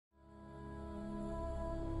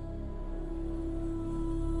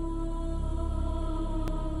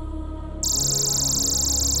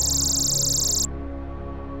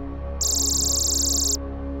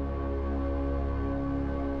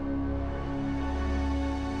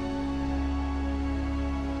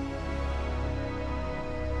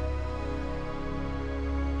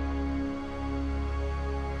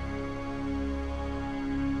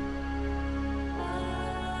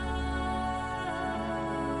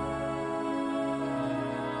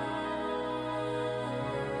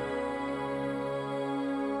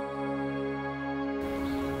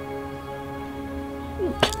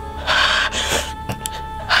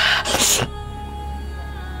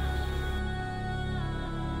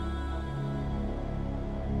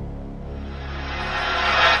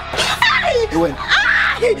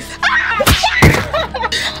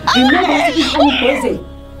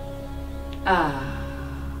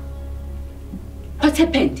What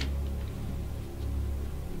happened?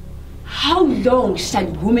 How long shall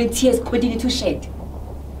women's tears continue to shed?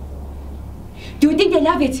 Do you think they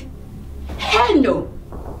love it? Hell no!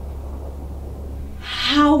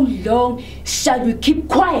 How long shall we keep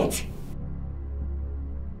quiet?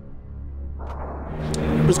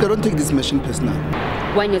 Priska, don't take this mission personal.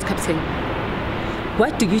 Why not, Captain?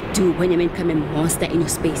 What do you do when a man becomes a monster in your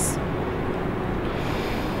space?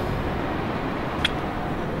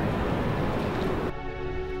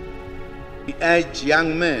 We urge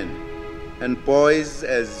young men and boys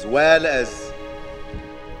as well as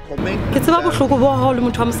and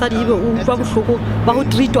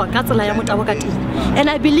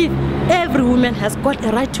I believe every woman has got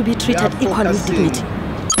a right to be treated equally with dignity.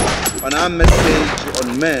 On our message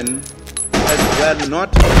on men as well,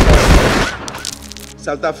 not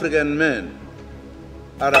South African men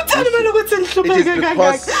are abusive. It is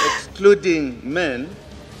because excluding men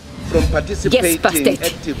from participating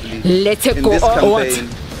actively in this campaign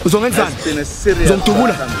has been a serious shortcoming.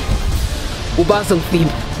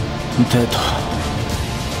 Mthethwa,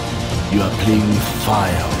 you are playing with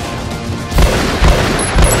fire.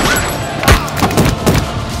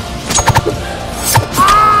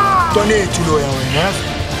 Don't need to know your way,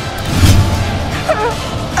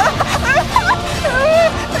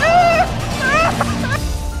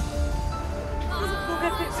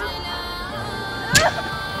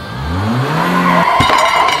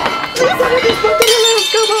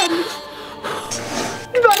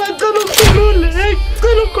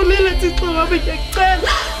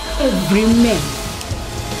 Every man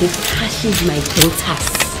that touches my daughters,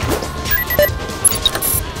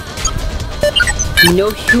 no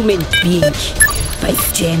human being by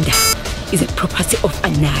gender is a property of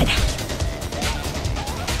another.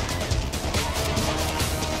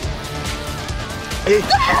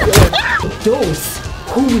 Those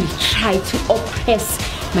who will try to oppress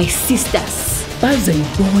my sisters,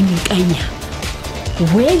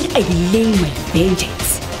 when I lay my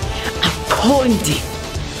vengeance upon the